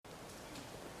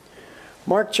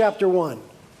Mark chapter 1.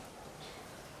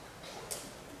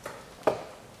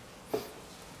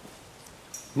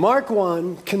 Mark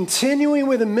 1, continuing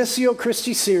with the Missio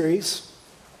Christi series.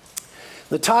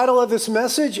 The title of this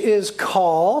message is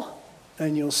Call,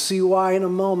 and you'll see why in a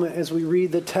moment as we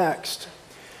read the text.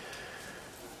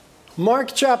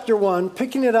 Mark chapter 1,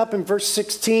 picking it up in verse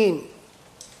 16.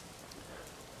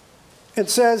 It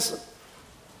says,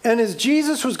 "And as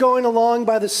Jesus was going along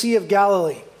by the Sea of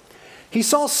Galilee, he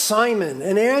saw Simon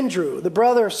and Andrew, the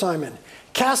brother of Simon,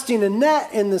 casting a net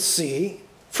in the sea,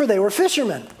 for they were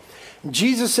fishermen.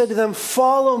 Jesus said to them,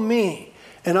 'Follow me,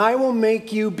 and I will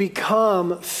make you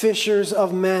become fishers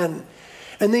of men.'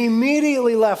 And they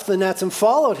immediately left the nets and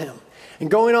followed him. And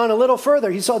going on a little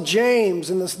further, he saw James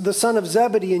and the son of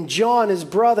Zebedee and John, his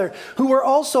brother, who were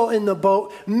also in the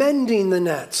boat mending the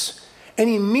nets. And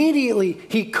immediately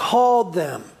he called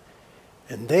them.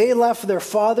 And they left their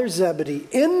father Zebedee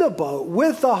in the boat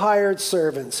with the hired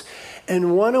servants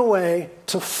and went away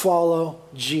to follow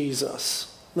Jesus."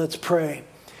 Let's pray.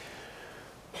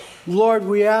 Lord,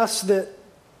 we ask that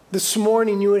this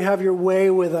morning you would have your way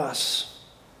with us.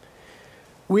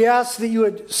 We ask that you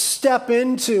would step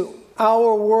into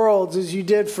our worlds as you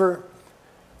did for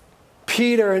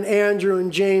Peter and Andrew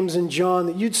and James and John,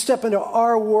 that you'd step into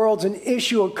our worlds and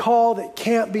issue a call that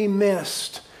can't be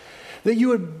missed. That you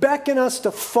would beckon us to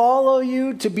follow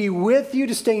you, to be with you,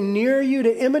 to stay near you,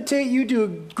 to imitate you to a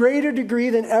greater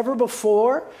degree than ever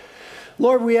before.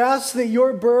 Lord, we ask that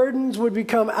your burdens would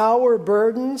become our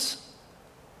burdens.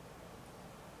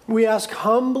 We ask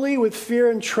humbly with fear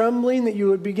and trembling that you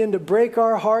would begin to break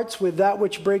our hearts with that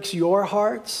which breaks your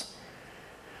hearts.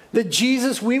 That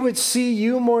Jesus, we would see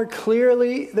you more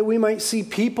clearly, that we might see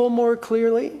people more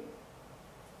clearly.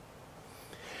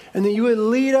 And that you would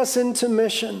lead us into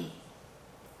mission.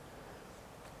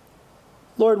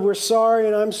 Lord, we're sorry,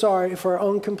 and I'm sorry for our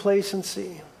own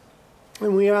complacency.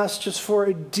 And we ask just for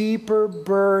a deeper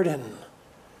burden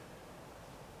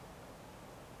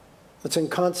that's in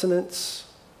consonance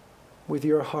with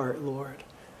your heart, Lord.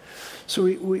 So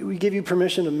we give you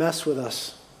permission to mess with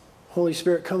us. Holy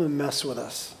Spirit, come and mess with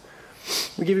us.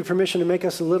 We give you permission to make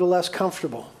us a little less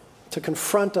comfortable, to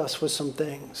confront us with some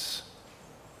things.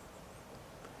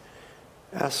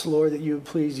 Ask, Lord, that you would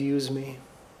please use me,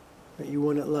 that you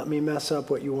wouldn't let me mess up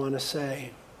what you want to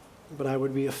say, but I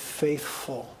would be a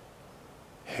faithful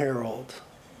herald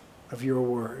of your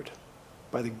word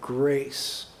by the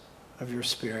grace of your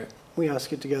Spirit. We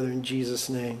ask it together in Jesus'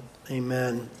 name.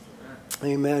 Amen.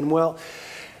 Amen. Well,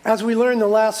 as we learned the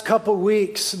last couple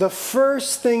weeks, the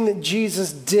first thing that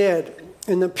Jesus did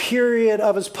in the period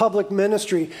of his public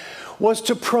ministry was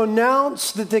to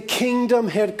pronounce that the kingdom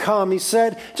had come. He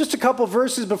said, just a couple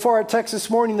verses before our text this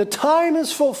morning, "The time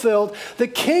is fulfilled, the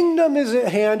kingdom is at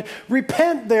hand,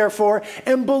 repent therefore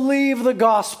and believe the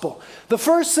gospel." The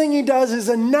first thing he does is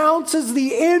announces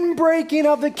the inbreaking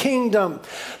of the kingdom.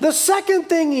 The second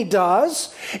thing he does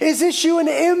is issue an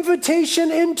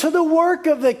invitation into the work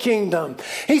of the kingdom.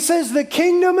 He says the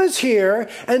kingdom is here,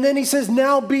 and then he says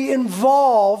now be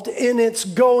involved in its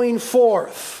going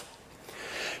forth.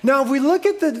 Now, if we look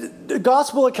at the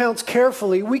gospel accounts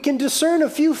carefully, we can discern a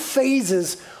few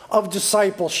phases of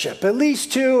discipleship, at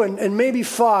least two and maybe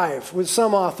five with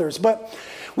some authors. But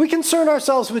we concern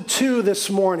ourselves with two this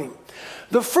morning.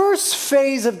 The first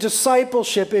phase of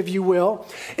discipleship, if you will,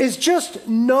 is just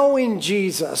knowing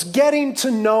Jesus, getting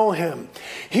to know him.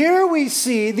 Here we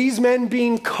see these men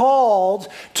being called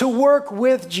to work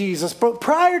with Jesus. But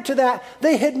prior to that,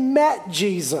 they had met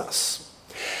Jesus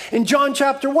in John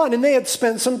chapter 1, and they had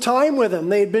spent some time with him.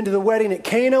 They had been to the wedding at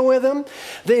Cana with him.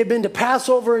 They had been to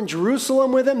Passover in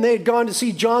Jerusalem with him. They had gone to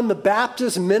see John the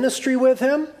Baptist ministry with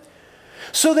him.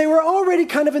 So they were already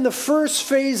kind of in the first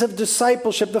phase of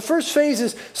discipleship. The first phase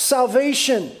is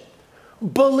salvation,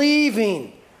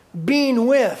 believing, being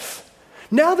with.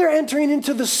 Now they're entering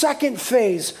into the second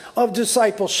phase of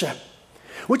discipleship,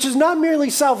 which is not merely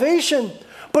salvation,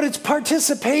 but it's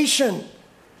participation.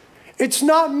 It's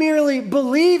not merely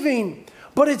believing,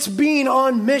 but it's being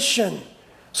on mission.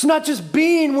 It's not just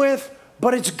being with,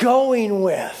 but it's going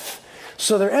with.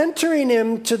 So they're entering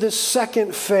into this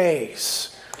second phase.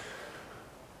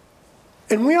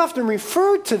 And we often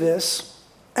refer to this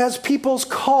as people's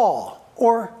call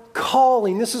or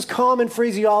calling. This is common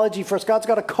phraseology for us. God's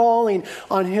got a calling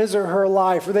on his or her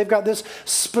life, or they've got this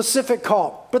specific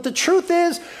call. But the truth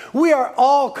is, we are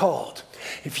all called.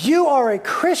 If you are a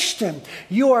Christian,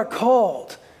 you are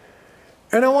called.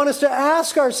 And I want us to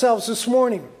ask ourselves this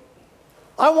morning,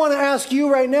 I want to ask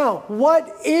you right now, what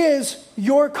is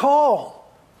your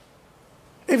call?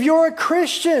 If you're a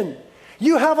Christian,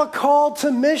 you have a call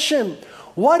to mission.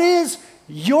 What is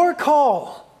your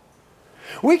call.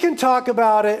 We can talk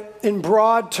about it in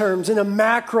broad terms, in a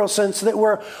macro sense, that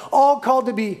we're all called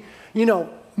to be,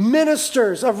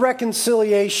 ministers of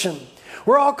reconciliation.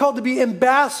 We're all called to be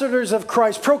ambassadors of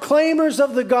Christ, proclaimers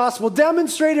of the gospel,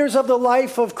 demonstrators of the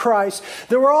life of Christ.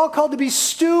 That we're all called to be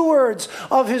stewards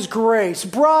of his grace.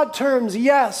 Broad terms,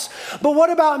 yes. But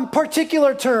what about in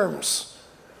particular terms?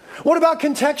 What about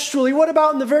contextually? What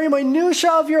about in the very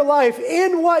minutiae of your life,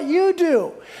 in what you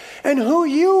do, and who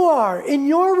you are, in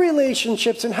your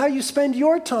relationships, and how you spend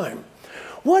your time?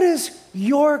 What is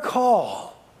your call?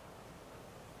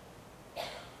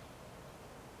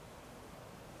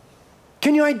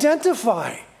 Can you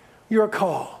identify your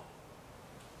call?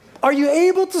 Are you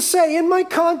able to say, in my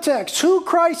context, who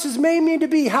Christ has made me to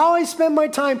be, how I spend my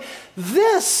time,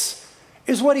 this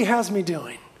is what he has me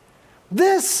doing.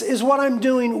 This is what I'm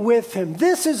doing with him.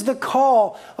 This is the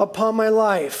call upon my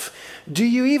life. Do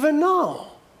you even know?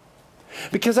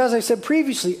 Because as I said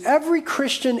previously, every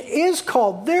Christian is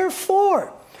called.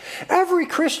 Therefore, every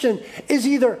Christian is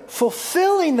either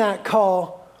fulfilling that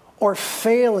call or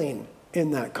failing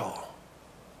in that call.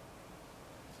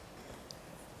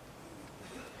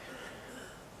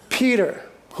 Peter,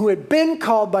 who had been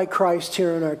called by Christ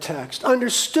here in our text,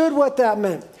 understood what that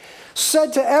meant,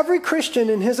 said to every Christian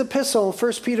in his epistle in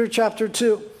 1 Peter chapter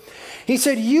 2, he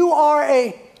said, you are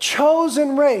a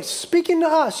chosen race. Speaking to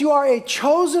us, you are a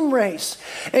chosen race,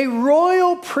 a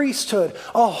royal priesthood,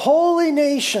 a holy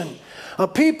nation, a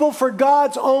people for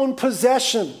God's own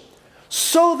possession,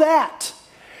 so that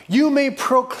you may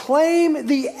proclaim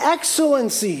the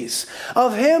excellencies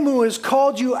of him who has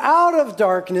called you out of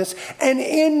darkness and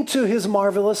into his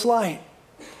marvelous light.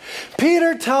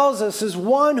 Peter tells us, as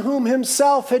one whom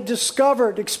himself had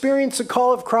discovered, experienced the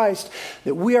call of Christ,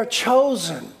 that we are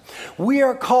chosen. We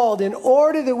are called in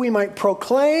order that we might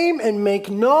proclaim and make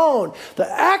known the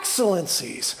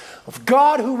excellencies of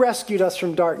God who rescued us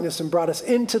from darkness and brought us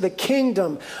into the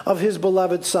kingdom of his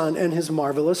beloved Son and his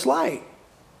marvelous light.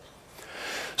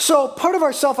 So part of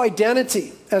our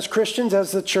self-identity as Christians,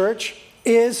 as the church,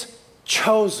 is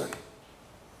chosen.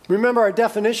 Remember our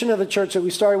definition of the church that we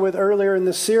started with earlier in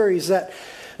this series, that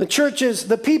the church is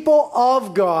the people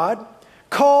of God,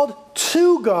 called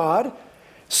to God,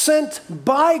 sent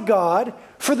by God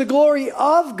for the glory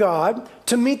of God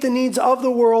to meet the needs of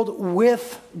the world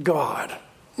with God.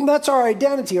 And that's our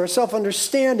identity, our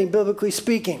self-understanding, biblically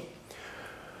speaking.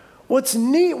 What's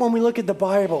neat when we look at the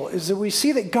Bible is that we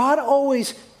see that God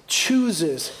always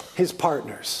chooses his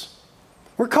partners.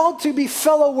 We're called to be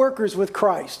fellow workers with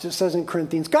Christ, it says in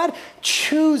Corinthians. God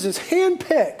chooses,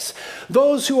 handpicks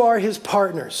those who are his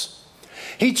partners.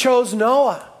 He chose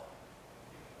Noah.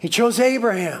 He chose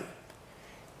Abraham.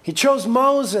 He chose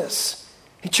Moses.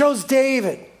 He chose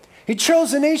David. He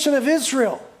chose the nation of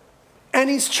Israel. And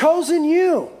he's chosen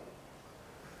you.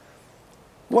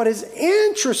 What is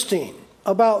interesting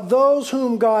about those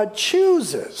whom God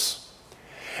chooses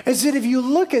is that if you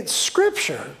look at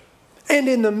Scripture and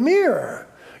in the mirror,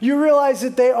 you realize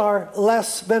that they are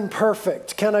less than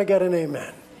perfect. Can I get an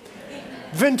amen?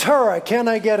 Ventura, can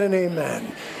I get an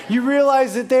amen? You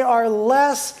realize that they are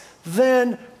less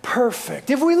than perfect.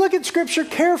 If we look at Scripture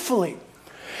carefully,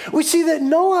 we see that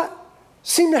Noah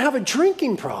seemed to have a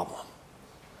drinking problem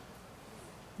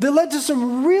that led to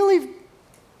some really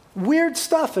weird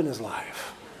stuff in his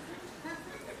life.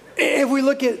 If we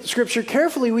look at Scripture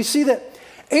carefully, we see that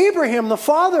Abraham, the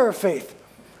father of faith,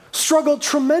 struggled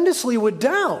tremendously with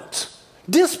doubt,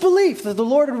 disbelief that the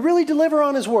Lord would really deliver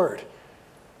on his word.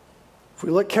 If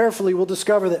we look carefully, we'll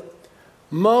discover that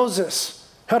Moses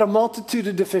had a multitude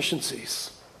of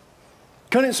deficiencies.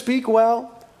 Couldn't speak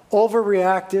well,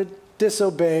 overreacted,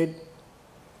 disobeyed.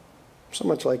 So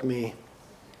much like me.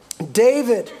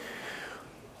 David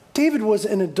was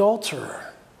an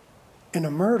adulterer and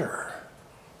a murderer.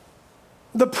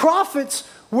 The prophets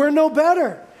were no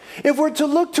better. If we're to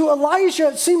look to Elijah,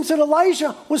 it seems that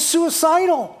Elijah was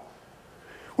suicidal.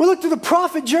 We look to the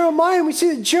prophet Jeremiah and we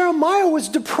see that Jeremiah was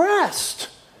depressed.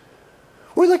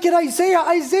 We look at Isaiah.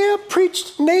 Isaiah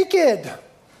preached naked.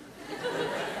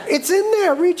 It's in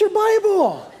there. Read your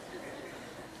Bible.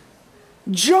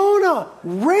 Jonah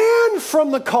ran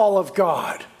from the call of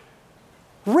God.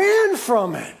 Ran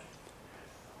from it.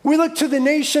 We look to the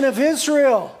nation of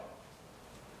Israel.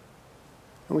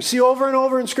 And we see over and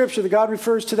over in Scripture that God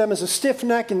refers to them as a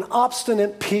stiff-necked and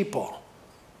obstinate people.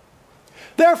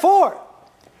 Therefore,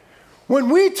 when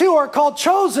we too are called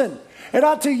chosen, it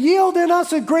ought to yield in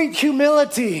us a great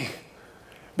humility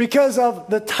because of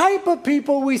the type of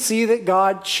people we see that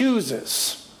God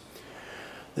chooses.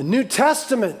 The New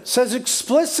Testament says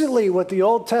explicitly what the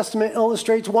Old Testament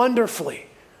illustrates wonderfully.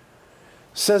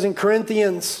 says in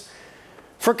Corinthians,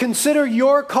 "For consider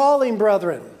your calling,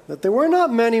 brethren, that there were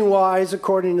not many wise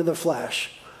according to the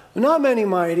flesh, not many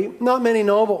mighty, not many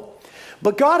noble.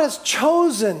 But God has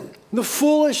chosen the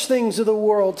foolish things of the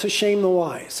world to shame the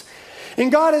wise.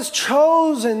 And God has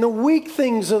chosen the weak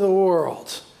things of the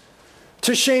world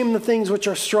to shame the things which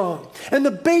are strong. And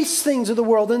the base things of the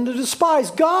world and to despise.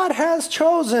 God has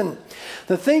chosen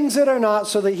the things that are not,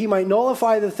 so that he might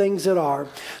nullify the things that are,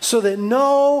 so that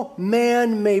no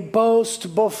man may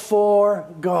boast before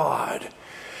God."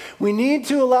 We need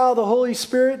to allow the Holy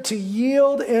Spirit to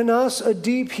yield in us a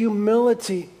deep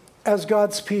humility as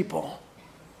God's people.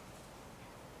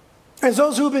 As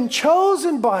those who have been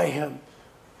chosen by him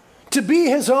to be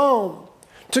his own,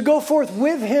 to go forth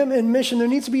with him in mission, there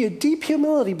needs to be a deep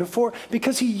humility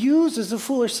because he uses the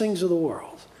foolish things of the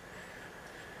world.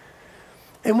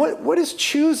 And what is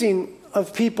choosing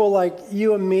of people like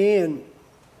you and me and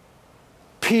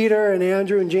Peter and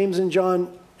Andrew and James and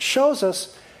John shows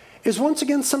us is once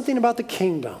again something about the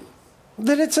kingdom.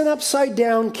 That it's an upside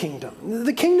down kingdom.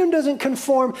 The kingdom doesn't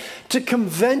conform to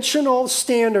conventional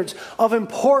standards of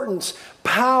importance,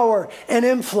 power, and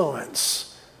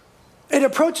influence. It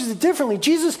approaches it differently.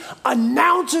 Jesus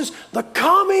announces the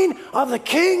coming of the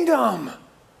kingdom.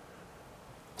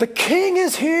 The king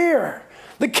is here.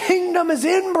 The kingdom is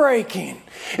inbreaking.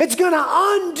 It's going to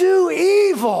undo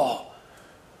evil.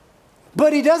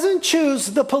 But he doesn't choose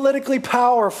the politically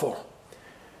powerful.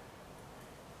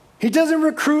 He doesn't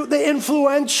recruit the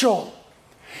influential.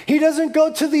 He doesn't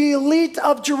go to the elite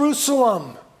of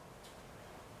Jerusalem.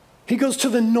 He goes to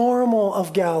the normal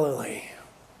of Galilee.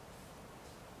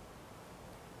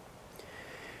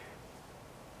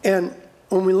 And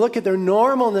when we look at their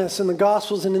normalness in the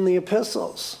Gospels and in the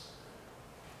epistles,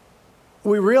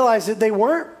 we realize that they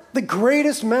weren't the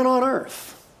greatest men on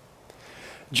earth.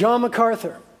 John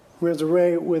MacArthur, who has a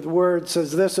way with words,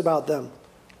 says this about them.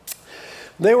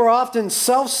 "They were often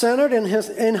self-centered and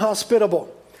inhospitable.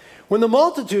 When the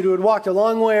multitude who had walked a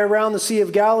long way around the Sea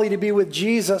of Galilee to be with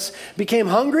Jesus became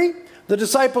hungry, the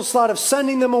disciples thought of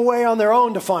sending them away on their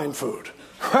own to find food."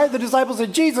 Right? The disciples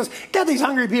said, "Jesus, get these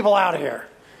hungry people out of here."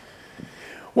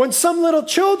 When some little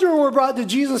children were brought to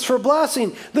Jesus for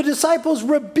blessing, the disciples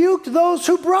rebuked those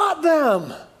who brought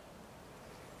them.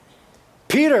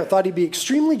 Peter thought he'd be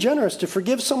extremely generous to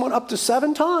forgive someone up to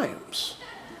 7 times.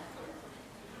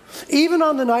 Even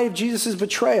on the night of Jesus'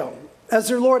 betrayal, as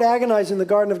their Lord agonized in the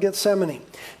Garden of Gethsemane,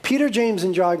 Peter, James,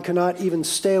 and John could not even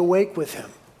stay awake with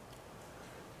him.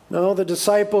 No, the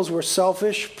disciples were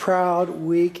selfish, proud,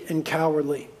 weak, and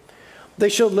cowardly. They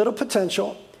showed little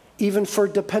potential, even for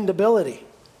dependability,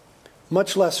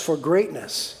 much less for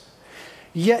greatness.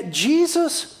 Yet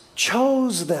Jesus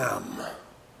chose them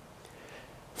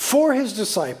for his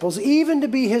disciples, even to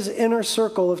be his inner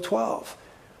circle of 12.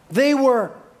 They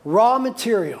were raw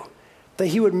material that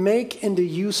he would make into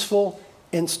useful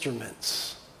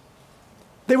instruments.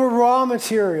 They were raw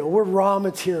material. We're raw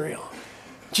material.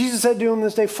 Jesus said to him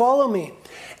this day, "Follow me,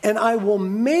 and I will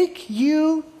make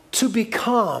you to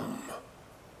become."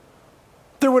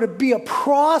 There would be a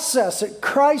process that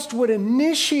Christ would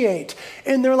initiate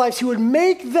in their lives. He would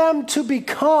make them to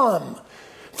become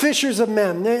fishers of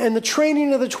men. And the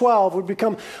training of the 12 would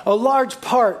become a large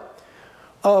part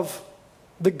of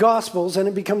the Gospels, and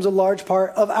it becomes a large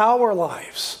part of our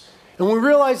lives. And we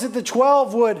realize that the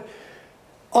 12 would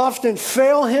often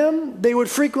fail him. They would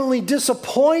frequently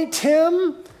disappoint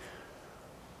him.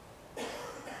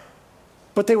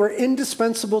 But they were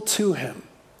indispensable to him,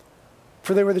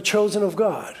 for they were the chosen of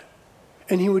God.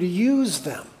 And he would use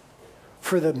them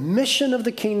for the mission of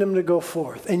the kingdom to go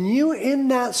forth. And you, in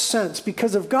that sense,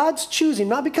 because of God's choosing,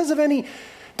 not because of any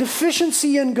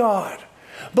deficiency in God,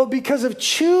 but because of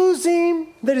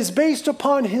choosing that is based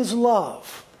upon his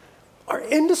love, are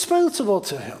indispensable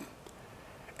to him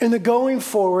in the going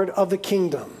forward of the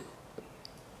kingdom.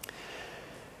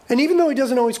 And even though he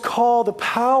doesn't always call the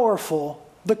powerful,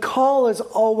 the call is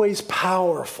always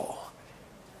powerful.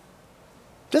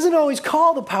 Doesn't always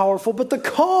call the powerful, but the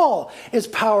call is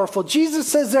powerful. Jesus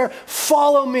says there,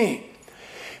 "Follow me."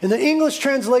 And the English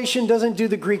translation doesn't do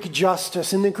the Greek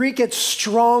justice. In the Greek, it's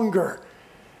stronger.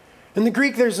 In the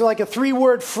Greek, there's like a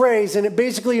 3-word phrase, and it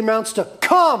basically amounts to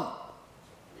come,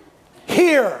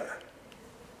 here,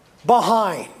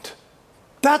 behind.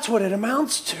 That's what it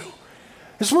amounts to.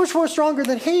 It's much more stronger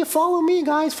than, "Hey, follow me,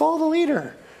 guys, follow the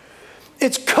leader."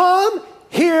 It's come,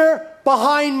 here,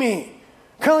 behind me.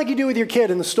 Kind of like you do with your kid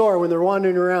in the store when they're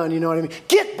wandering around, you know what I mean?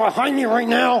 "Get behind me right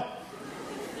now."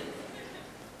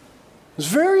 It's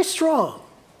very strong.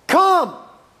 Come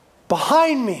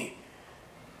behind me.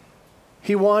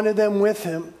 He wanted them with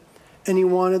him, and he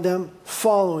wanted them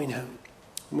following him.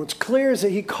 And what's clear is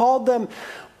that he called them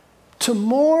to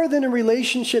more than a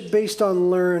relationship based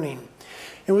on learning.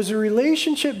 It was a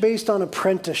relationship based on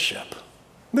apprenticeship.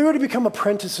 They were to become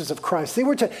apprentices of Christ. They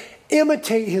were to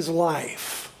imitate his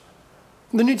life.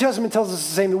 The New Testament tells us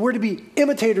the same, that we're to be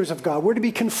imitators of God. We're to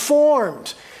be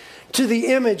conformed to the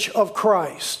image of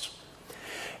Christ.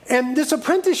 And this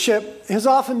apprenticeship has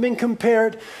often been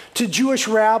compared to Jewish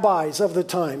rabbis of the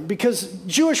time, because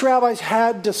Jewish rabbis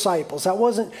had disciples. That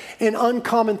wasn't an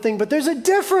uncommon thing, but there's a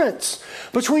difference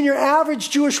between your average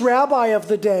Jewish rabbi of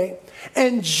the day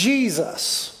and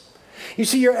Jesus. You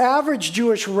see, your average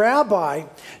Jewish rabbi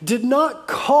did not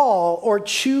call or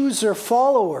choose their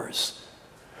followers,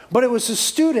 but it was a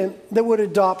student that would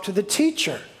adopt the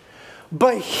teacher.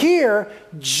 But here,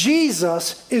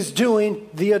 Jesus is doing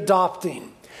the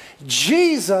adopting.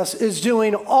 Jesus is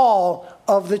doing all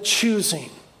of the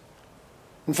choosing.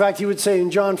 In fact, he would say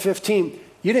in John 15,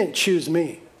 you didn't choose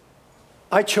me.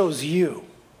 I chose you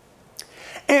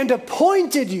and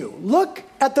appointed you. Look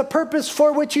at the purpose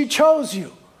for which he chose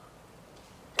you.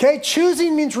 Okay,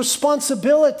 choosing means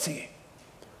responsibility.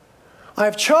 I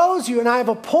have chose you and I have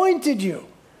appointed you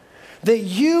that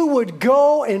you would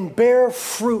go and bear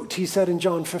fruit, he said in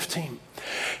John 15.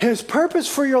 His purpose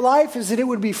for your life is that it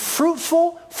would be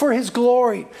fruitful for his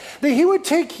glory. That he would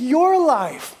take your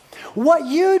life, what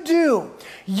you do,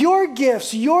 your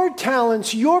gifts, your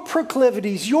talents, your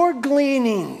proclivities, your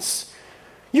gleanings,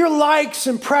 your likes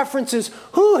and preferences,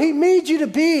 who he made you to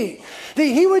be. That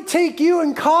he would take you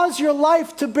and cause your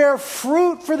life to bear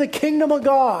fruit for the kingdom of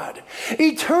God.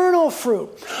 Eternal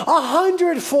fruit,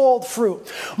 100-fold fruit,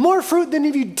 more fruit than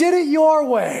if you did it your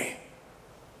way.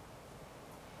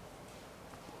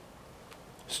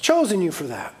 He's chosen you for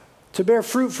that, to bear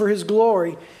fruit for his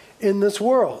glory in this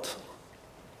world.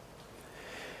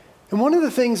 And one of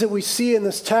the things that we see in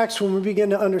this text when we begin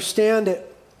to understand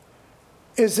it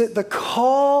is that the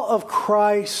call of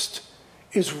Christ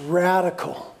is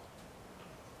radical.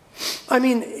 I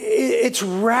mean, it's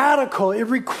radical. It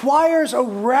requires a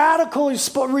radical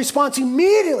response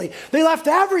immediately. They left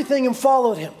everything and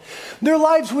followed him. Their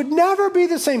lives would never be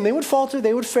the same. They would falter,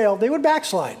 they would fail, they would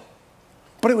backslide.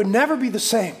 But it would never be the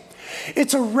same.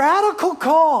 It's a radical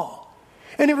call,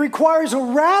 and it requires a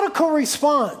radical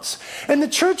response. And the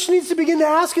church needs to begin to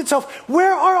ask itself,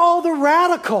 where are all the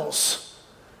radicals?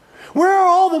 Where are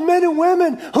all the men and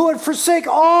women who would forsake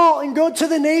all and go to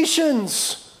the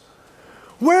nations?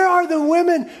 Where are the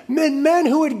women and men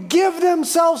who would give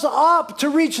themselves up to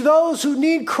reach those who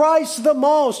need Christ the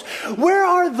most? Where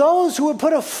are those who would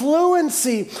put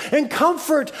affluency and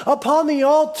comfort upon the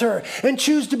altar and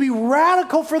choose to be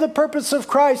radical for the purpose of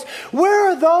Christ? Where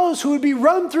are those who would be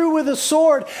run through with a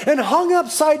sword and hung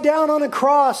upside down on a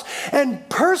cross and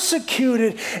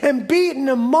persecuted and beaten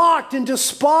and mocked and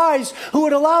despised, who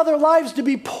would allow their lives to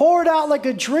be poured out like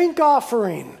a drink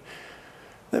offering,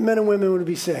 that men and women would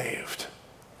be saved?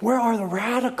 Where are the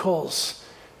radicals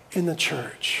in the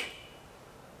church?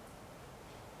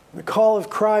 The call of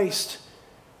Christ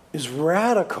is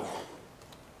radical.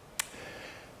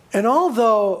 And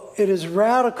although it is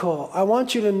radical, I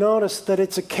want you to notice that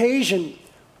its occasion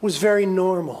was very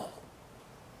normal.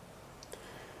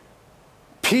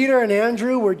 Peter and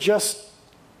Andrew were just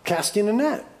casting a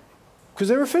net because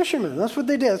they were fishermen. That's what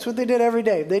they did. That's what they did every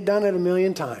day. They'd done it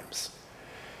 1,000,000 times.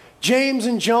 James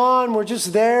and John were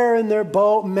just there in their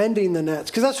boat mending the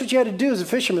nets, because that's what you had to do as a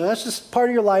fisherman. That's just part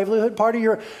of your livelihood, part of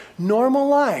your normal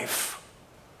life.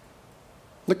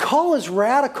 The call is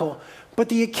radical, but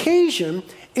the occasion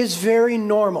is very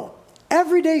normal.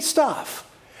 Everyday stuff.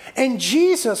 And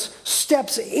Jesus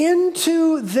steps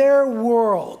into their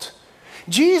world.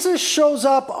 Jesus shows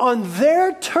up on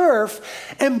their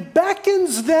turf and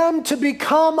beckons them to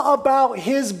become about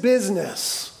his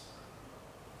business.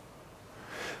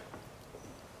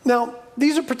 Now,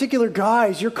 these are particular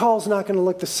guys. Your call's not going to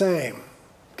look the same,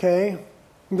 okay?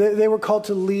 They were called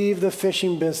to leave the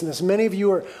fishing business. Many of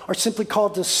you are simply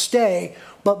called to stay,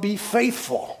 but be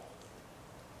faithful.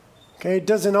 Okay, it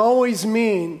doesn't always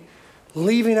mean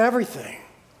leaving everything.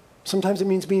 Sometimes it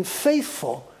means being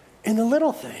faithful in the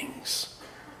little things.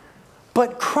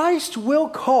 But Christ will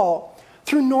call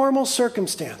through normal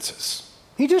circumstances.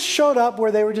 He just showed up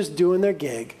where they were just doing their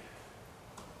gig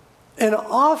and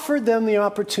offered them the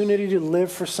opportunity to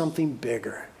live for something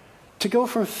bigger, to go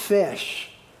from fish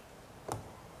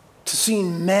to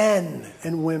seeing men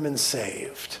and women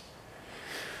saved.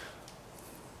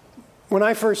 When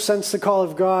I first sensed the call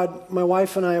of God, my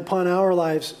wife and I, upon our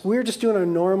lives, we were just doing a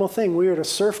normal thing. We were at a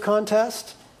surf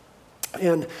contest,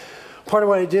 and part of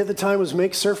what I did at the time was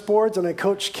make surfboards, and I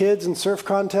coached kids in surf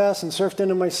contests and surfed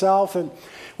into myself, and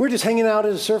We were just hanging out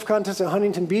at a surf contest at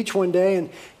Huntington Beach one day,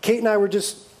 and Kate and I were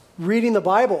just reading the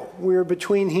Bible. We were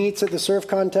between heats at the surf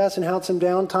contest and had some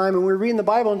downtime, and we were reading the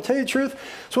Bible. And to tell you the truth,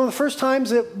 it's one of the first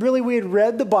times that really we had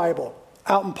read the Bible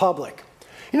out in public.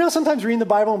 You know, sometimes reading the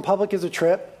Bible in public is a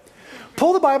trip.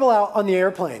 Pull the Bible out on the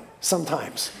airplane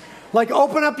sometimes. Like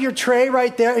open up your tray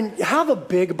right there and have a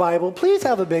big Bible. Please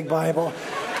have a big Bible.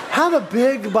 Have a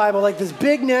big Bible, like this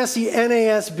big nasty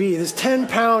NASB, this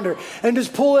 10-pounder, and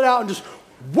just pull it out and just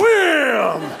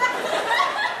wham!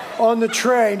 On the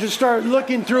tray and just start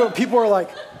looking through it. People are like,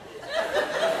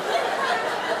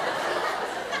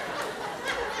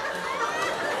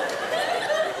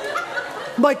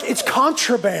 it's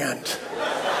contraband.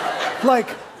 Like,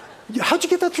 how'd you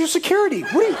get that through security?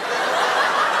 What are you?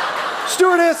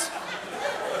 Stewardess.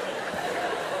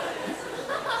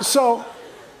 So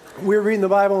we were reading the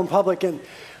Bible in public, and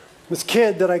this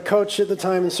kid that I coached at the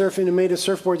time in surfing and made his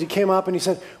surfboards, he came up and he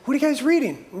said, "What are you guys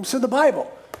reading?" I said, "The Bible."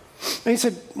 And he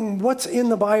said, "What's in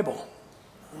the Bible?"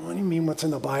 "What do you mean, what's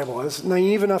in the Bible?" I was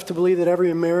naive enough to believe that every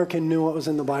American knew what was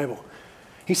in the Bible.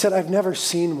 He said, "I've never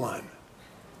seen one."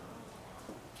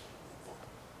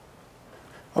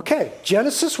 Okay,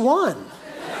 Genesis 1.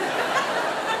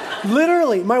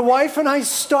 Literally, my wife and I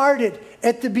started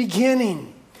at the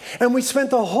beginning. And we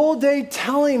spent the whole day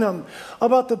telling them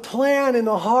about the plan and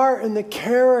the heart and the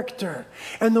character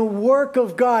and the work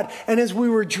of God. And as we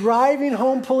were driving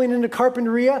home, pulling into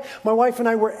Carpinteria, my wife and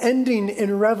I were ending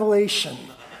in Revelation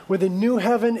with a new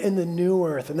heaven and the new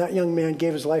earth. And that young man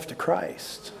gave his life to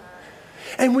Christ.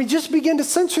 And we just began to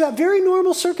sense that very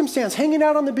normal circumstance, hanging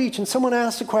out on the beach, and someone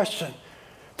asked a question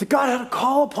that God had a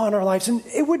call upon our lives, and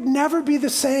it would never be the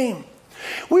same.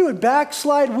 We would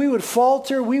backslide, we would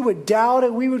falter, we would doubt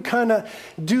it, we would kind of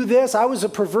do this. I was a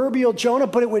proverbial Jonah,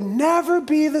 but it would never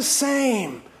be the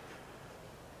same.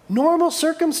 Normal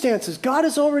circumstances. God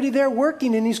is already there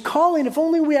working, and he's calling. If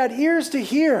only we had ears to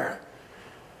hear,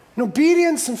 and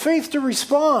obedience and faith to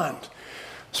respond.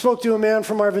 I spoke to a man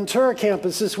from our Ventura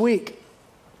campus this week,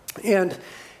 and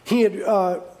he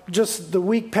had just the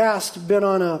week past been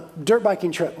on a dirt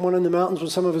biking trip, went in the mountains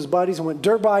with some of his buddies and went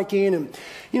dirt biking. And,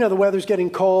 you know, the weather's getting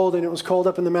cold and it was cold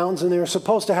up in the mountains, and they were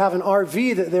supposed to have an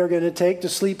RV that they were going to take to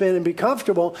sleep in and be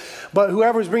comfortable. But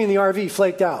whoever was bringing the RV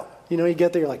flaked out. You know, you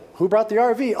get there, you're like, who brought the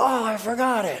RV? Oh, I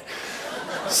forgot it.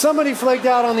 Somebody flaked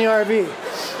out on the RV.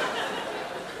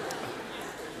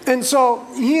 And so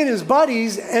he and his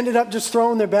buddies ended up just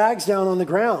throwing their bags down on the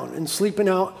ground and sleeping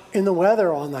out in the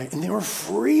weather all night. And they were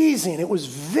freezing. It was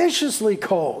viciously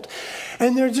cold.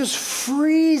 And they're just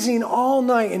freezing all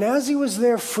night. And as he was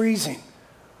there freezing,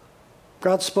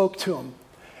 God spoke to him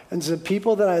and said,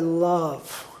 "People that I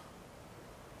love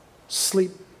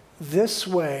sleep this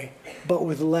way, but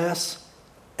with less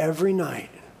every night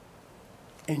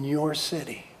in your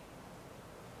city."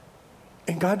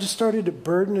 And God just started to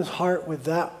burden his heart with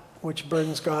that which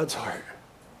burdens God's heart.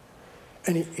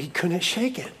 And he couldn't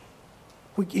shake it.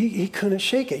 He couldn't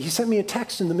shake it. He sent me a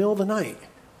text in the middle of the night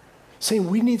saying,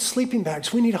 "We need sleeping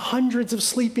bags. We need hundreds of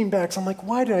sleeping bags." I'm like,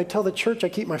 why did I tell the church I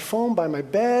keep my phone by my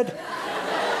bed?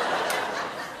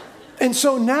 And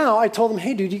so now I told him,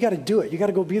 "Hey, dude, you got to do it. You got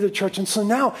to go be the church." And so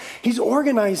now he's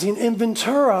organizing in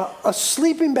Ventura a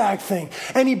sleeping bag thing.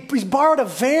 And he's borrowed a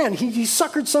van. He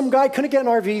suckered some guy, couldn't get an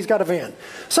RV, he's got a van.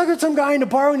 Suckered some guy into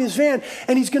borrowing his van,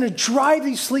 and he's going to drive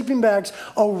these sleeping bags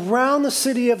around the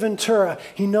city of Ventura.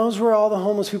 He knows where all the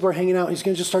homeless people are hanging out. He's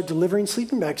going to just start delivering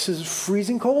sleeping bags because it's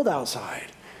freezing cold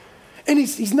outside. And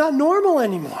he's not normal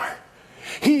anymore.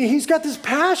 He's got this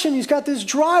passion, he's got this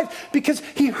drive because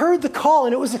he heard the call,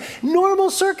 and it was normal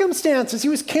circumstances. He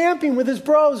was camping with his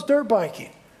bros, dirt biking.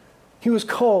 He was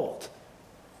cold,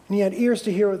 and he had ears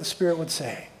to hear what the Spirit would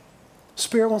say. The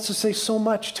Spirit wants to say so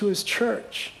much to his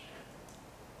church.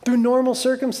 Through normal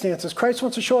circumstances, Christ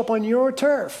wants to show up on your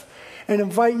turf and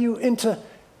invite you into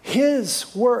his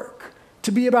work,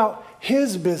 to be about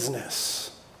his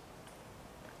business.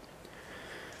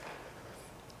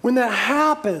 When that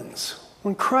happens,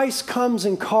 when Christ comes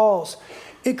and calls,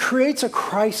 it creates a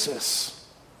crisis.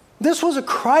 This was a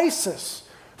crisis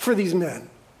for these men.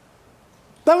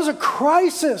 That was a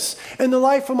crisis in the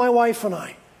life of my wife and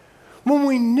I, when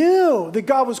we knew that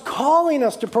God was calling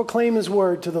us to proclaim his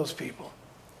word to those people.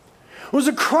 It was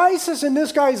a crisis in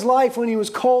this guy's life when he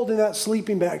was cold in that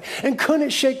sleeping bag and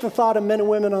couldn't shake the thought of men and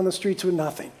women on the streets with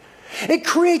nothing. It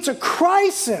creates a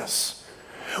crisis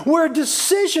where a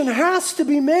decision has to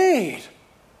be made.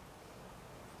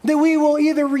 That we will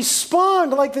either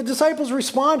respond like the disciples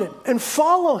responded and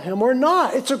follow him or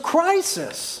not. It's a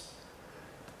crisis.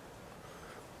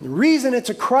 The reason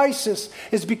it's a crisis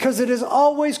is because it is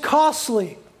always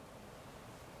costly.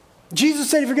 Jesus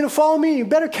said, if you're going to follow me, you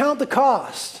better count the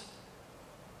cost.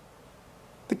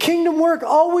 The kingdom work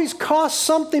always costs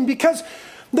something because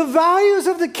the values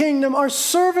of the kingdom are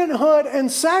servanthood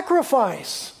and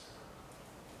sacrifice.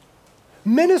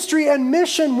 Ministry and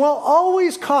mission will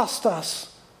always cost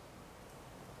us.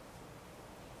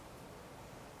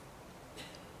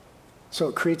 So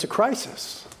it creates a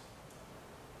crisis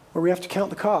where we have to count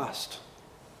the cost.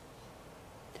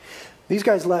 These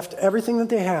guys left everything that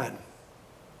they had.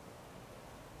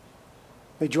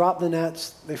 They dropped the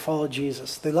nets. They followed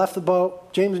Jesus. They left the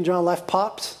boat. James and John left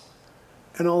Pops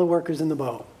and all the workers in the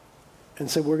boat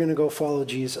and said, we're going to go follow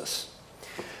Jesus.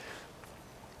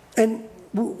 And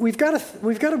we've got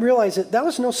to realize that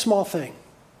was no small thing.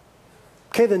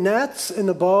 Okay, the nets and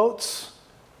the boats,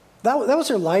 that was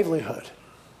their livelihood.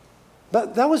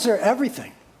 That was their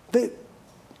everything.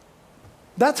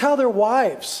 That's how their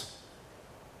wives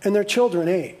and their children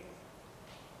ate.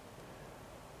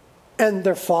 And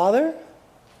their father,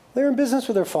 they were in business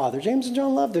with their father. James and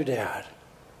John loved their dad.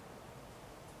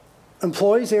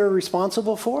 Employees they were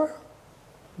responsible for,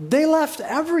 they left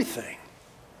everything.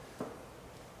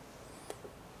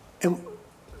 And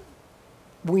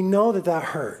we know that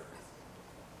hurt.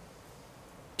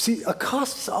 See, a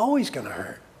cost is always going to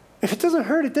hurt. If it doesn't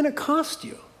hurt, it didn't cost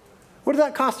you. What did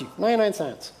that cost you? 99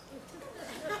 cents.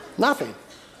 Nothing.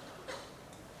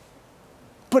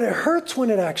 But it hurts when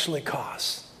it actually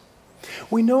costs.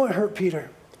 We know it hurt Peter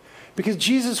because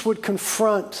Jesus would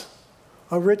confront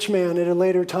a rich man at a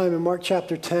later time in Mark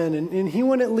chapter 10, and he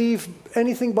wouldn't leave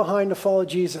anything behind to follow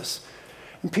Jesus.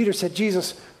 And Peter said,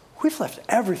 Jesus, we've left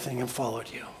everything and followed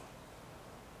you.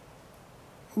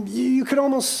 You could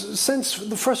almost sense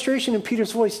the frustration in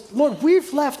Peter's voice. Lord,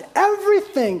 we've left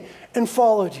everything and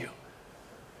followed you.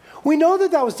 We know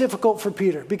that was difficult for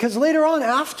Peter because later on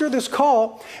after this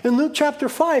call in Luke chapter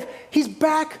 5, he's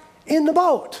back in the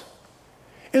boat.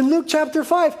 In Luke chapter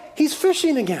 5, he's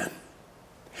fishing again.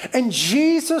 And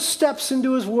Jesus steps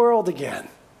into his world again.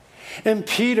 And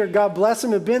Peter, God bless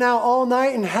him, had been out all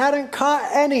night and hadn't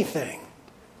caught anything.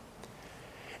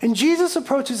 And Jesus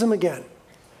approaches him again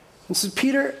and says,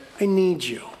 Peter, I need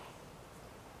you.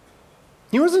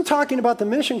 He wasn't talking about the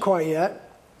mission quite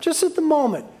yet, just at the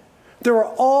moment. There were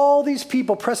all these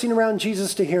people pressing around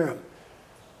Jesus to hear him.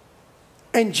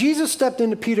 And Jesus stepped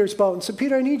into Peter's boat and said,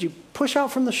 Peter, I need you. Push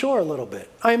out from the shore a little bit.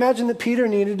 I imagine that Peter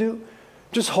needed to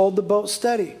just hold the boat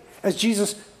steady as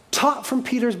Jesus taught from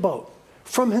Peter's boat,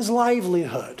 from his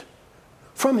livelihood,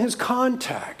 from his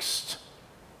context.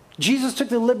 Jesus took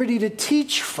the liberty to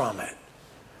teach from it,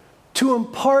 to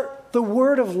impart the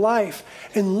word of life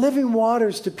and living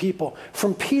waters to people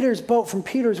from Peter's boat, from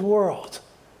Peter's world.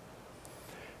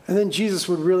 And then Jesus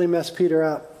would really mess Peter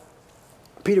up.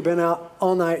 Peter been out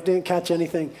all night, didn't catch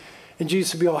anything. And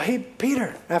Jesus would be all, hey,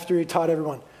 Peter, after he taught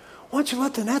everyone, why don't you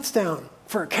let the nets down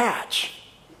for a catch?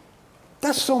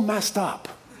 That's so messed up.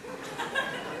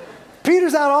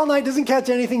 Peter's out all night, doesn't catch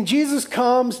anything. Jesus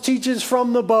comes, teaches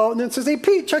from the boat, and then says, hey,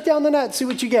 Pete, check down the net, see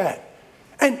what you get.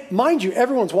 And mind you,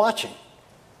 everyone's watching.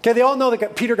 Okay, they all know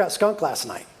that Peter got skunked last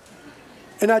night.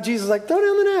 And now Jesus is like, throw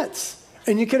down the nets.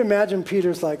 And you can imagine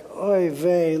Peter's like, oy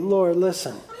vey, Lord,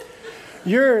 listen.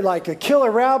 You're like a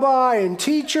killer rabbi and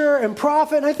teacher and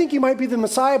prophet, and I think you might be the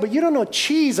Messiah, but you don't know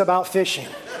cheese about fishing.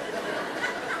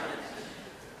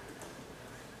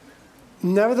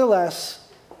 Nevertheless,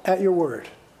 at your word,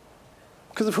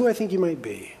 because of who I think you might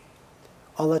be,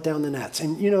 I'll let down the nets.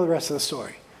 And you know the rest of the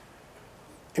story.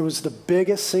 It was the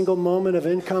biggest single moment of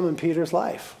income in Peter's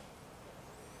life.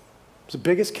 It was the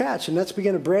biggest catch. And nets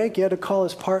began to break. He had to call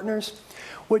his partners.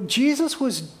 What Jesus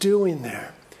was doing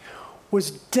there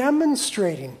was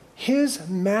demonstrating his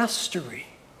mastery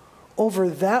over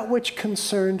that which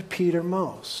concerned Peter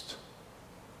most.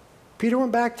 Peter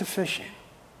went back to fishing.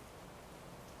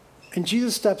 And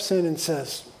Jesus steps in and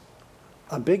says,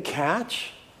 a big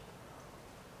catch?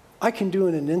 I can do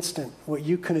in an instant what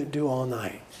you couldn't do all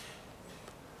night.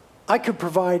 I could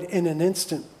provide in an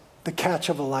instant the catch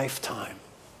of a lifetime.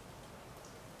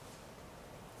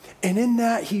 And in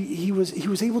that, he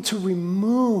was able to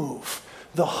remove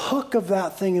the hook of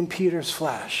that thing in Peter's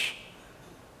flesh.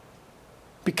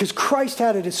 Because Christ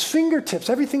had at his fingertips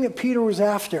everything that Peter was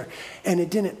after, and it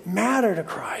didn't matter to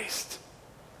Christ.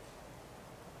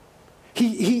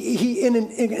 He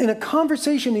in a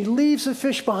conversation, he leaves the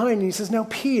fish behind and he says, now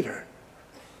Peter,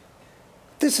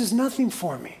 this is nothing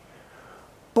for me.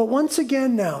 But once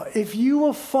again now, if you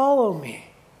will follow me,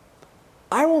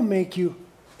 I will make you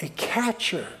a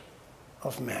catcher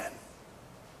of men.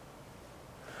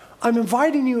 I'm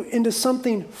inviting you into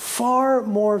something far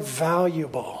more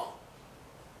valuable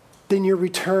than your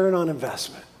return on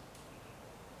investment.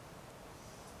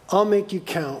 I'll make you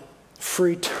count for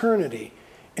eternity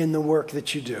in the work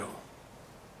that you do.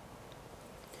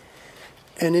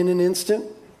 And in an instant,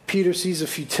 Peter sees the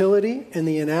futility and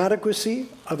the inadequacy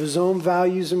of his own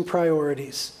values and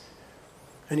priorities.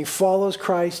 And he follows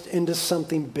Christ into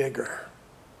something bigger,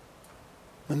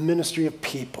 the ministry of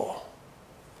people.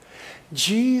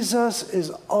 Jesus is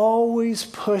always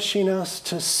pushing us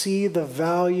to see the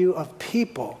value of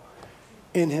people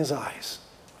in his eyes.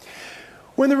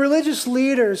 When the religious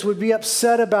leaders would be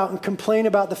upset about and complain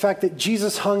about the fact that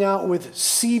Jesus hung out with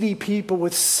seedy people,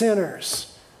 with sinners,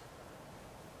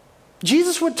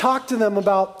 Jesus would talk to them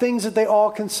about things that they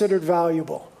all considered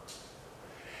valuable.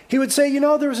 He would say,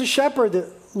 there was a shepherd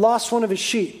that lost one of his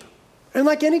sheep. And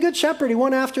like any good shepherd, he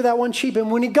went after that one sheep.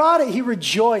 And when he got it, he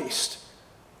rejoiced.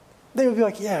 They would be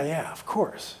like, yeah, of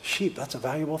course. Sheep, that's a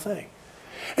valuable thing.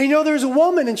 And there was a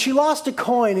woman and she lost a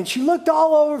coin and she looked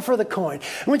all over for the coin.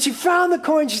 And when she found the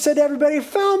coin, she said to everybody, I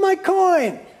found my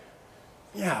coin.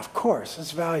 Yeah, of course,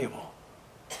 it's valuable.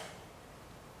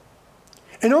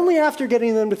 And only after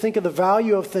getting them to think of the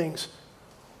value of things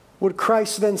would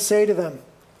Christ then say to them,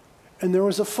 and there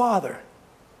was a father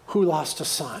who lost a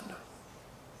son.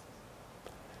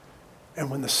 And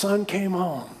when the son came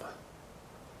home,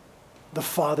 the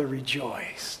father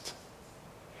rejoiced.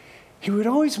 He would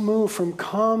always move from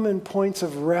common points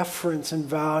of reference and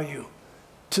value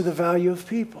to the value of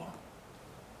people.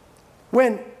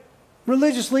 When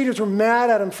religious leaders were mad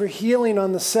at him for healing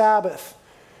on the Sabbath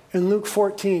in Luke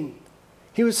 14,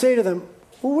 he would say to them,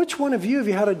 well, which one of you, if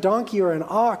you had a donkey or an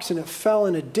ox and it fell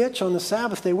in a ditch on the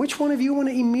Sabbath day, which one of you want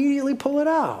to immediately pull it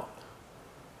out?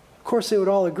 Of course, they would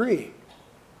all agree.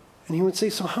 And he would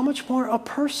say, so how much more a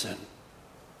person?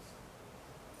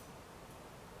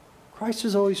 Christ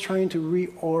is always trying to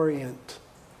reorient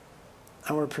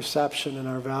our perception and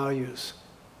our values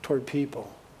toward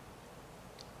people.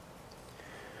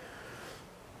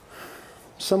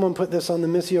 Someone put this on the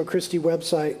Missio Christi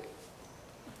website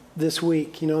this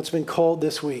week. It's been cold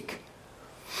this week.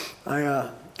 I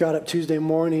got up Tuesday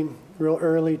morning real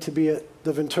early to be at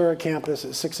the Ventura campus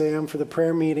at 6 a.m. for the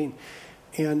prayer meeting.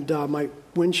 And my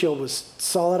windshield was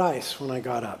solid ice when I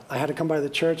got up. I had to come by the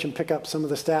church and pick up some of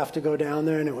the staff to go down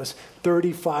there, and it was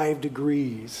 35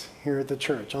 degrees here at the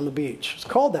church on the beach. It was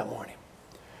cold that morning.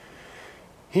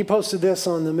 He posted this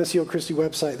on the Missio Christi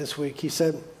website this week. He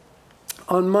said,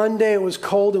 on Monday it was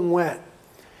cold and wet,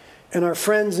 and our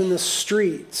friends in the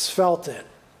streets felt it.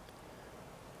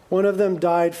 One of them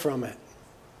died from it.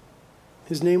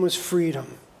 His name was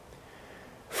Freedom.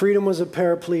 Freedom was a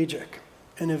paraplegic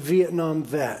and a Vietnam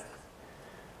vet.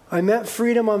 I met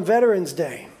Freedom on Veterans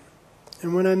Day,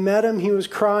 and when I met him, he was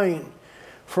crying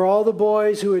for all the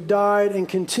boys who had died and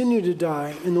continue to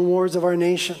die in the wars of our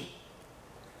nation.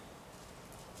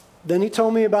 Then he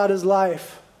told me about his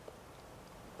life,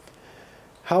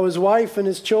 how his wife and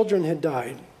his children had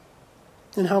died,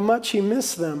 and how much he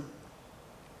missed them.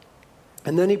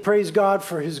 And then he praised God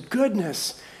for his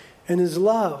goodness and his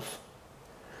love.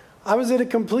 I was at a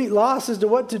complete loss as to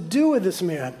what to do with this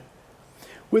man,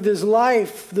 with his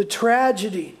life, the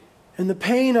tragedy and the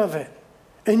pain of it,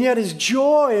 and yet his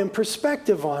joy and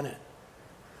perspective on it.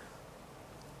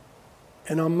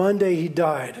 And on Monday he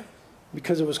died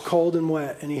because it was cold and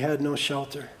wet and he had no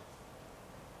shelter.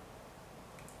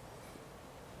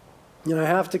 I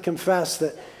have to confess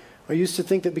that I used to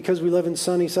think that because we live in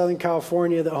sunny Southern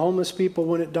California that homeless people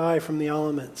wouldn't die from the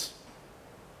elements.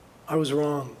 I was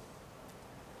wrong.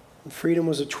 And Freedom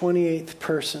was the 28th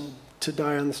person to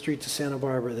die on the streets of Santa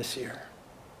Barbara this year.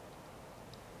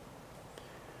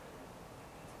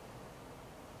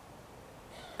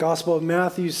 Gospel of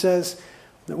Matthew says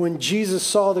that when Jesus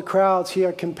saw the crowds, he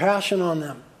had compassion on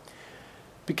them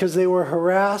because they were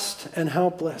harassed and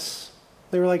helpless.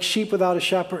 They were like sheep without a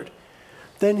shepherd.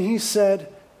 Then he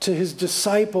said to his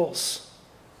disciples,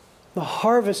 the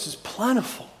harvest is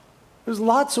plentiful. There's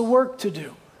lots of work to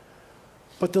do,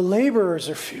 but the laborers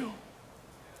are few.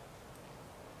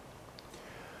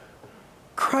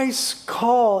 Christ's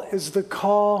call is the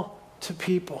call to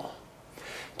people,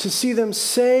 to see them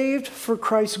saved for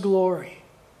Christ's glory,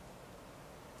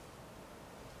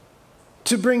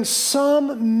 to bring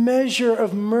some measure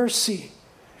of mercy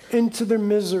into their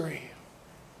misery.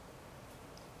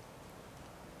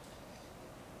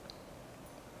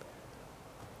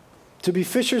 To be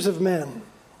fishers of men.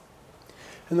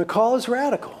 And the call is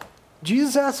radical.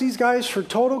 Jesus asked these guys for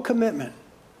total commitment.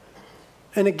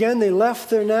 And again, they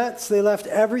left their nets, they left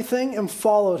everything and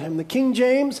followed him. The King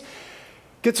James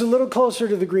gets a little closer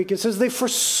to the Greek. It says they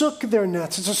forsook their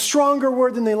nets. It's a stronger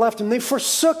word than they left them. They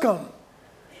forsook them.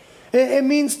 It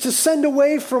means to send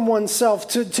away from oneself,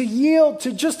 to yield,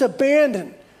 to just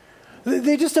abandon.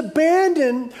 They just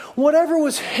abandoned whatever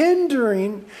was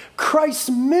hindering Christ's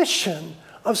mission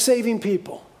of saving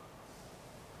people.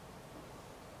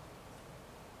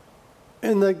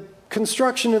 And the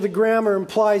construction of the grammar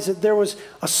implies that there was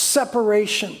a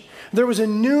separation. There was a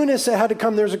newness that had to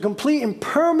come. There was a complete and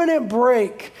permanent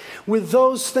break with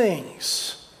those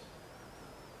things.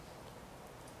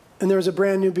 And there was a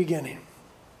brand new beginning.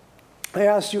 I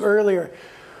asked you earlier,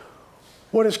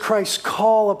 what does Christ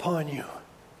call upon you?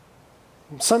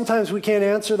 Sometimes we can't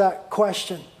answer that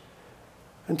question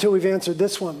until we've answered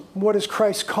this one. What is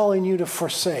Christ calling you to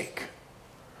forsake?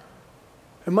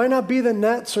 It might not be the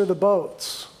nets or the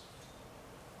boats.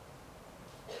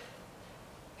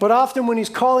 But often when he's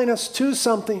calling us to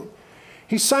something,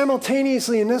 he's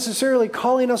simultaneously and necessarily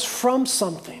calling us from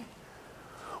something.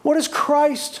 What is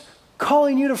Christ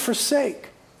calling you to forsake?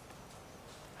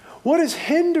 What is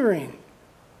hindering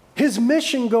his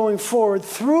mission going forward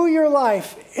through your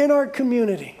life in our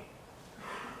community?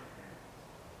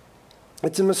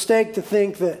 It's a mistake to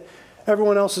think that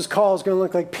everyone else's call is going to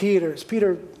look like Peter's.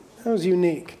 Peter, that was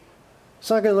unique. It's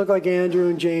not going to look like Andrew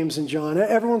and James and John.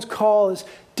 Everyone's call is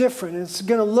different. It's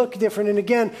going to look different. And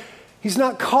again, he's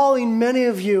not calling many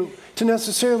of you to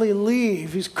necessarily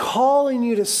leave. He's calling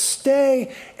you to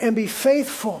stay and be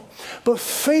faithful. But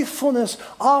faithfulness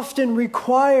often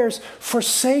requires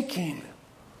forsaking.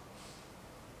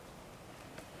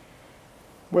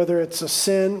 Whether it's a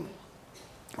sin,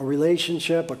 a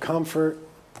relationship, a comfort.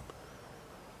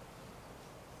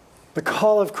 The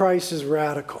call of Christ is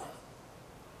radical.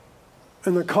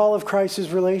 And the call of Christ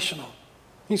is relational.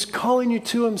 He's calling you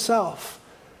to himself.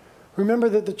 Remember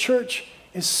that the church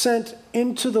is sent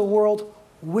into the world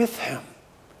with him.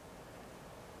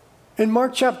 In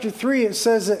Mark chapter 3, it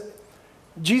says that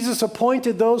Jesus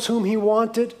appointed those whom he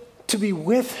wanted to be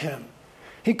with him.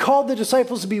 He called the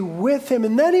disciples to be with him,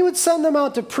 and then he would send them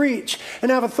out to preach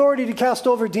and have authority to cast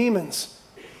over demons.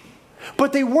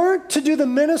 But they weren't to do the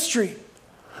ministry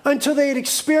until they had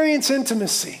experienced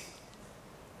intimacy.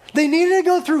 They needed to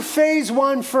go through phase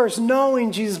 1 first,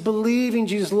 knowing Jesus, believing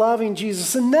Jesus, loving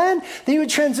Jesus, and then he would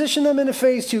transition them into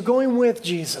phase 2, going with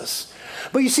Jesus.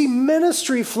 But you see,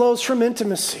 ministry flows from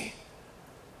intimacy.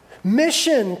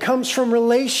 Mission comes from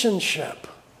relationship.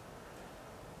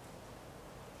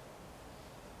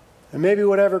 And maybe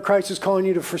whatever Christ is calling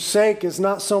you to forsake is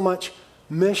not so much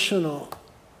missional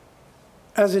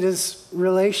as it is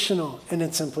relational in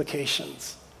its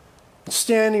implications.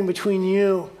 Standing between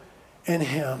you and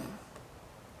him.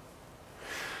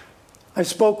 I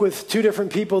spoke with 2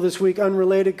 different people this week,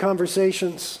 unrelated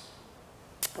conversations,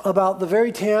 about the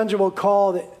very tangible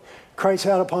call that Christ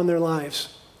had upon their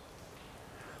lives.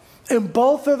 And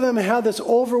both of them had this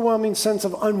overwhelming sense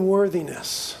of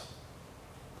unworthiness.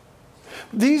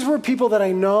 These were people that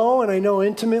I know, and I know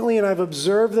intimately, and I've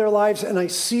observed their lives, and I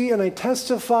see and I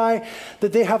testify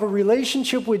that they have a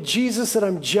relationship with Jesus that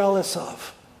I'm jealous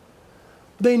of.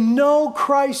 They know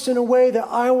Christ in a way that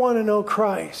I want to know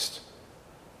Christ.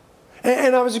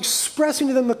 And I was expressing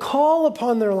to them the call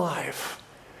upon their life.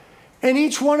 And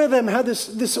each one of them had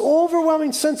this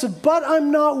overwhelming sense of, but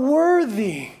I'm not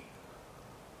worthy.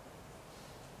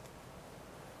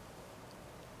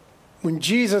 When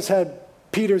Jesus had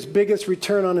Peter's biggest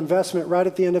return on investment right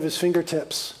at the end of his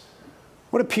fingertips,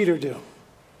 what did Peter do?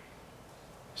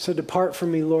 He said, "Depart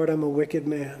from me, Lord, I'm a wicked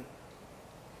man."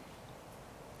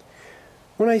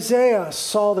 When Isaiah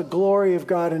saw the glory of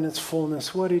God in its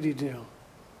fullness, what did he do?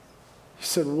 He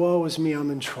said, "Woe is me,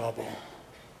 I'm in trouble,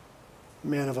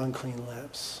 man of unclean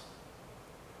lips."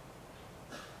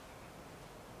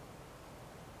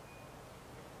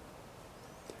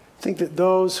 I think that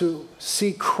those who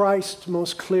see Christ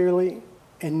most clearly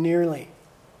and nearly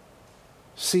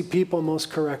see people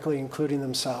most correctly, including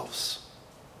themselves.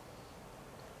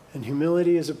 And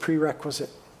humility is a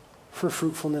prerequisite for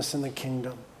fruitfulness in the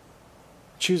kingdom.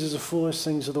 Chooses the foolish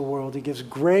things of the world. He gives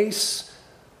grace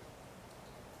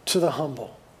to the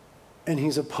humble, and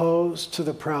he's opposed to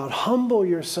the proud. Humble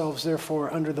yourselves,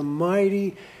 therefore, under the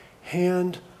mighty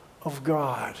hand of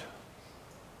God.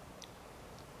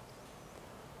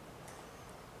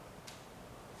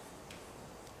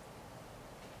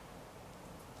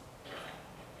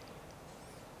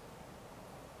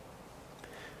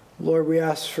 Lord, we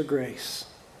ask for grace.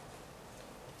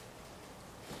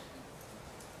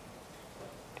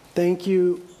 Thank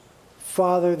you,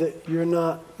 Father, that you're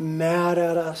not mad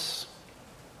at us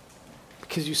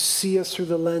because you see us through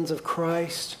the lens of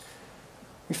Christ.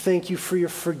 We thank you for your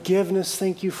forgiveness.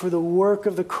 Thank you for the work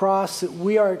of the cross, that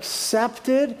we are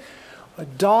accepted,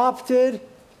 adopted,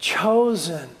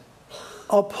 chosen,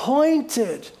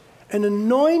 appointed, and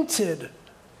anointed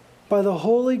by the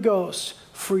Holy Ghost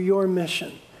for your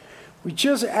mission. We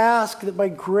just ask that by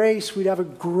grace we'd have a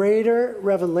greater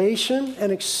revelation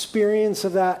and experience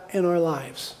of that in our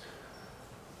lives.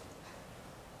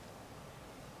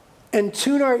 And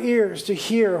tune our ears to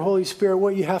hear, Holy Spirit,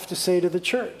 what you have to say to the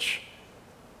church.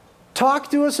 Talk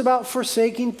to us about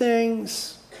forsaking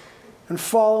things and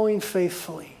following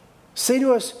faithfully. Say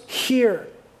to us, here,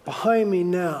 behind me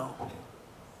now.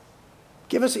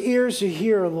 Give us ears to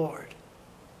hear, Lord.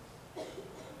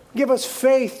 Give us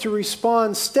faith to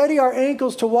respond. Steady our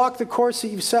ankles to walk the course that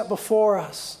you've set before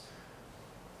us.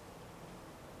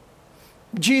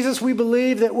 Jesus, we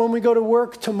believe that when we go to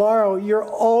work tomorrow, you're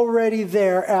already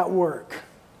there at work.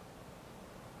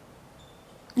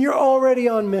 You're already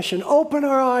on mission. Open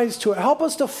our eyes to it. Help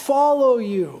us to follow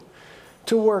you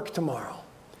to work tomorrow.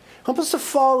 Help us to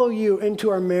follow you into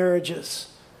our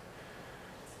marriages.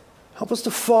 Help us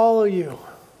to follow you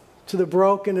to the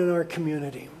broken in our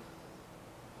community.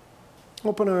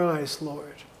 Open our eyes,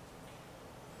 Lord.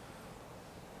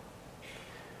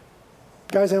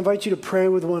 Guys, I invite you to pray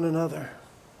with one another.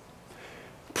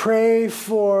 Pray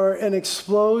for an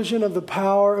explosion of the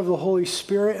power of the Holy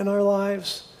Spirit in our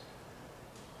lives.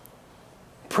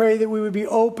 Pray that we would be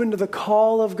open to the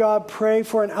call of God. Pray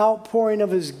for an outpouring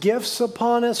of his gifts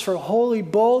upon us, for holy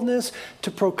boldness to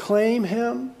proclaim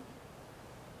him,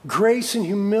 grace and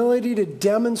humility to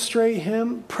demonstrate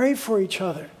him. Pray for each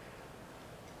other.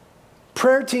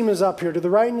 Prayer team is up here to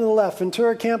the right and to the left.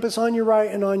 Ventura Campus on your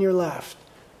right and on your left.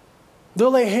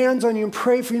 They'll lay hands on you and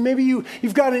pray for you. Maybe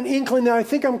you've got an inkling that I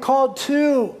think I'm called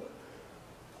to.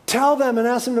 Tell them and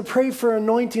ask them to pray for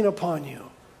anointing upon you.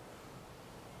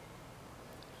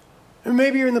 And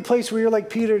maybe you're in the place where you're like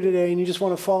Peter today and you just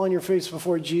want to fall on your face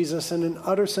before Jesus in an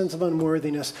utter sense of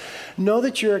unworthiness. Know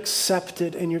that you're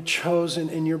accepted and you're chosen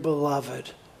and you're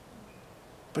beloved.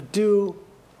 But do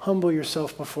humble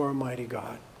yourself before a mighty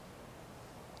God.